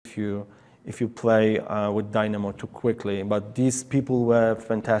if you play with DynamO too quickly. But these people were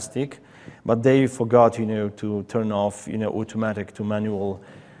fantastic, but they forgot, to turn off, automatic to manual.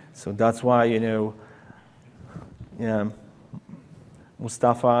 So that's why, yeah,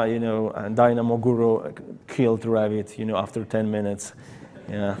 Mustafa, and DynamO Guru killed Revit, after 10 minutes.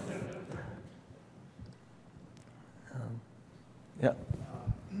 Yeah. Yeah.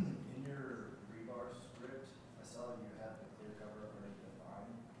 In your rebar script, I saw you had the clear cover already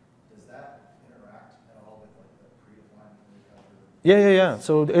defined. Does that interact at all with like the predefined clear cover? Yeah.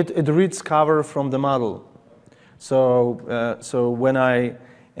 So it reads cover from the model. So when I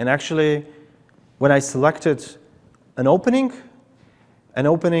selected an opening, and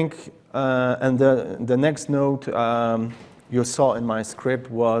the next node you saw in my script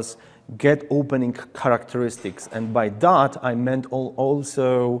was get opening characteristics, and by that I meant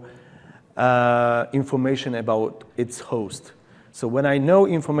also information about its host. So when I know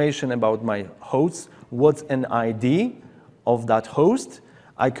information about my host, what's an ID of that host,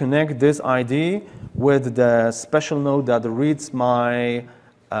 I connect this ID with the special node that reads my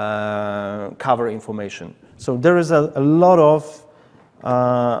cover information. So there is a lot of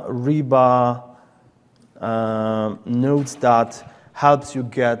rebar nodes that helps you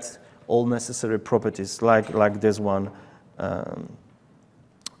get all necessary properties, like this one,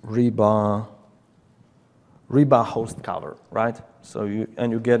 rebar host cover, right? So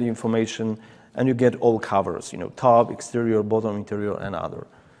you get information, and you get all covers, top, exterior, bottom, interior, and other.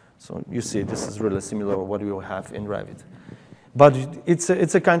 So you see, this is really similar to what you have in Revit, but it's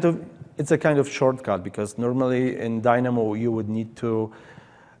a kind of shortcut, because normally in DynamO you would need to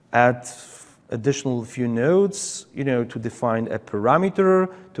add additional few nodes, to define a parameter,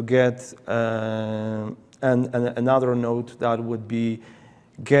 to get another node that would be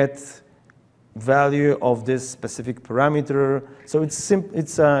get value of this specific parameter. So it's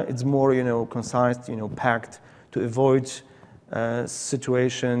more concise, packed, to avoid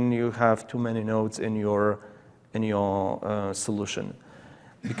situation you have too many nodes in your solution.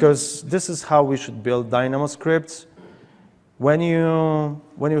 Because this is how we should build DynamO scripts. When you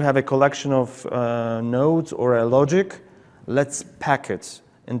have a collection of nodes or a logic, let's pack it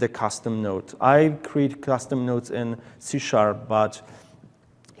in the custom node. I create custom nodes in C#, but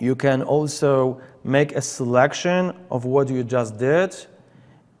you can also make a selection of what you just did,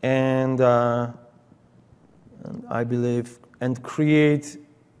 and I believe, and create,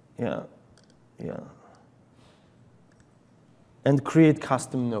 and create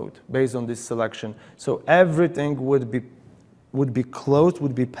custom node based on this selection. So everything would be closed,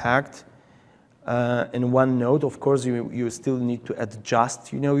 would be packed in one node. Of course, you still need to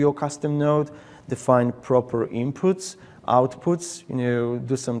adjust, your custom node, define proper inputs, outputs,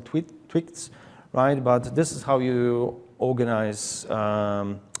 do some tweaks, right? But this is how you organize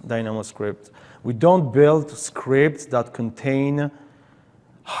DynamO script. We don't build scripts that contain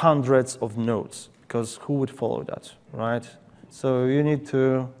hundreds of nodes, because who would follow that, right? So you need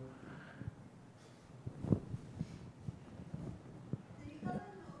to.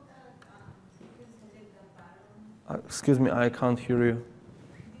 Excuse me, I can't hear you. Do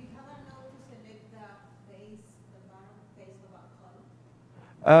you have a node to select the bottom face of a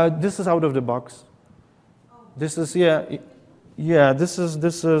column? This is out of the box. Oh. This is This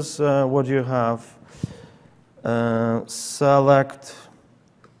is what you have. Select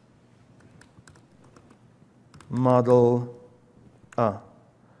model.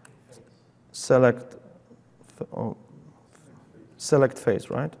 Select face,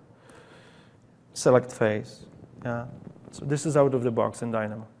 right? Select face. Yeah. So this is out of the box in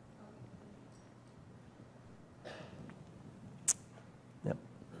DynamO.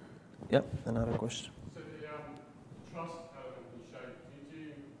 Yep. Another question. So the trust element you showed,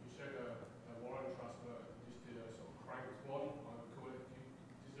 you showed a Warren trust that just did a sort of cranked one, I would call it.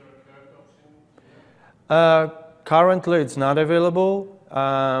 Is there a curved option? Currently, it's not available,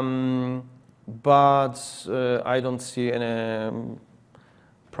 but I don't see any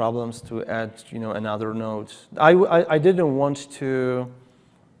problems to add, another node. I didn't want to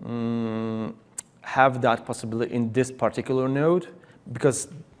have that possibility in this particular node, because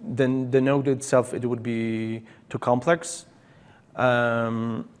then the node itself, it would be too complex,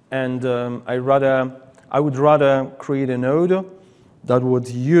 and I would rather create a node that would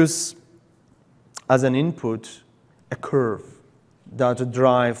use as an input a curve that would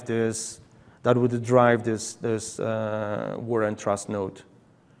drive this Warren trust node.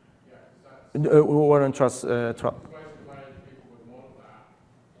 Warren trust.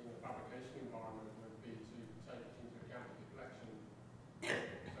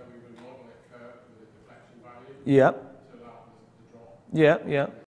 Yeah. So that was the drop. Yeah.